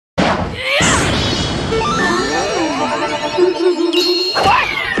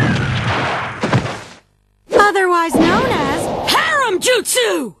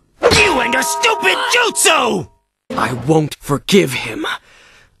You and your stupid jutsu! I won't forgive him.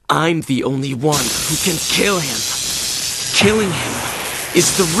 I'm the only one who can kill him. Killing him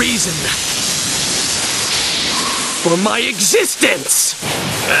is the reason for my existence!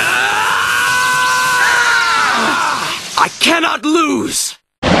 I cannot lose!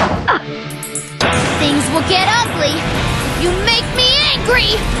 Things will get ugly. You make me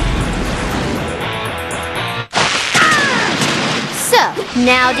angry! So,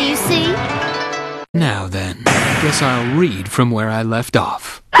 now do you see? Now then, guess I'll read from where I left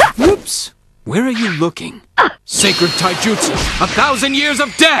off. Whoops! Where are you looking? Sacred taijutsu, 1,000 years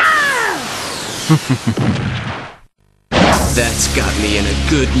of death! That's got me in a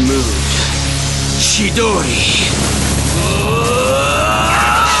good mood. Chidori!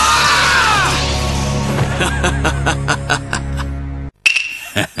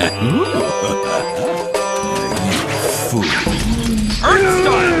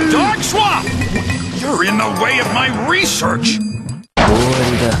 Earthstyle, dog swap! You're in the way of my research!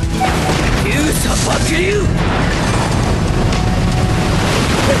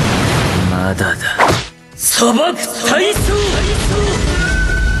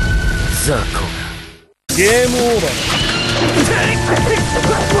 Game over.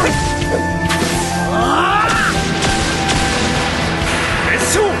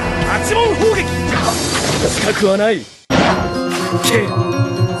 別称八門砲撃近くはない。計361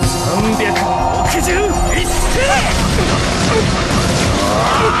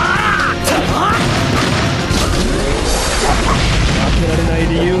当てられない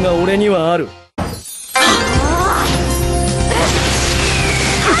理由が俺にはある。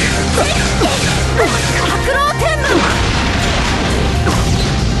白狼天文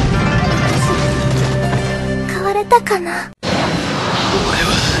買われたかな。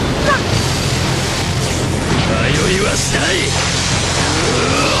迷いはしない。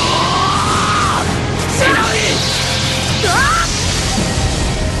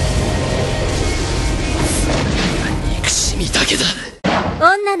憎しみだけだ。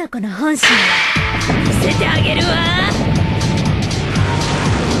女の子の本心見せてあげるわ。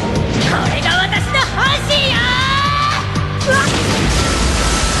これが私の本心よ。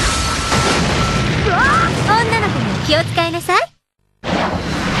女の子も気を使いなさい。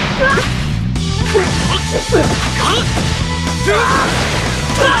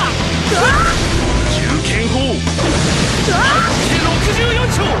銃剣砲64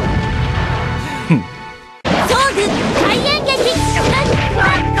丁総軍開演劇。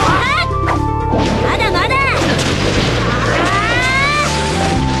まだまだ。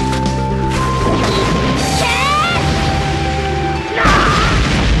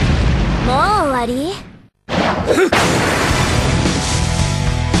もう終わり？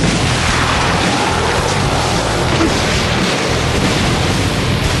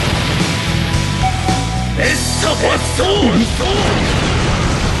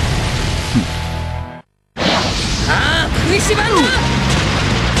ああ、食いしばんだ。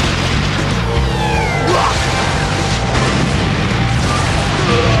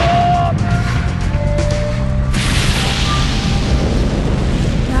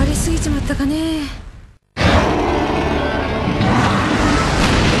やりすぎちまったかね。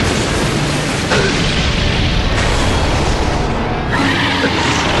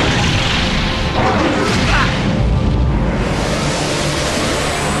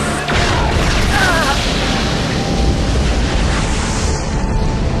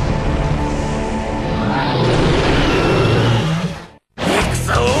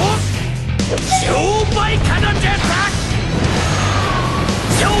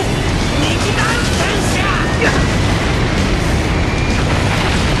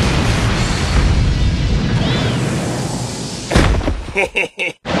い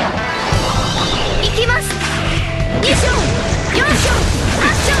きます。2章、4章、8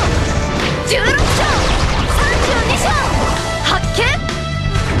章、16章、32章、発見、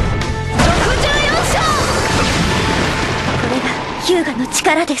64章。これがヒューガの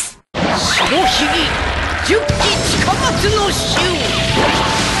力です。白ひげ十騎近松の衆。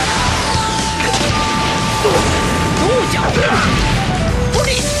どうじゃ。ほれ。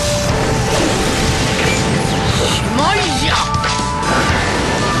しまいじゃ。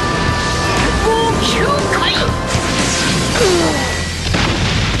9回。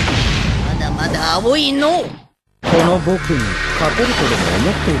まだまだ青いの。この僕に勝てるとでも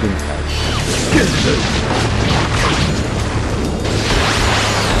思っているんかい。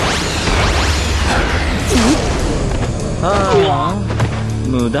ああ、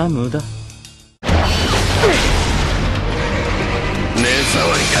無駄無駄。目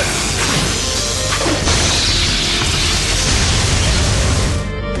障りか。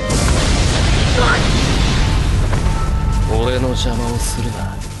俺の邪魔をする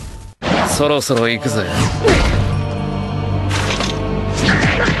な。そろそろ行くぜ。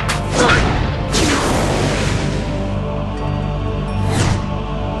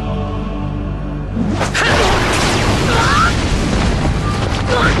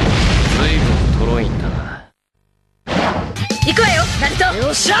随分とろいんだな。行くわよナルト。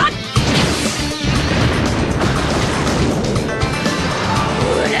よっしゃ。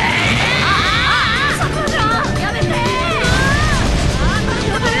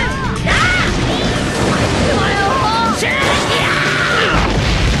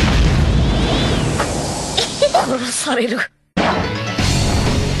殺される。さ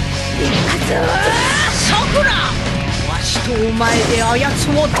くら、わしとお前であやつ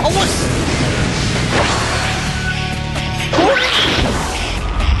を倒す。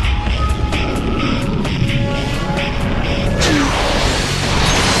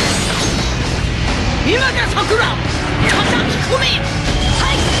今ださくら、叩き込め。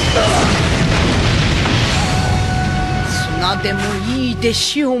はい。砂でもいい弟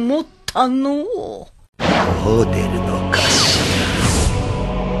子を持ったのう。どう出るのかし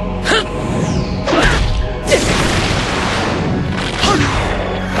ら。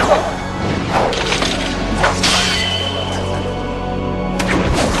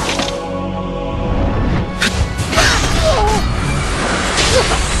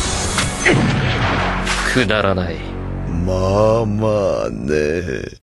くだらない。まあまあね。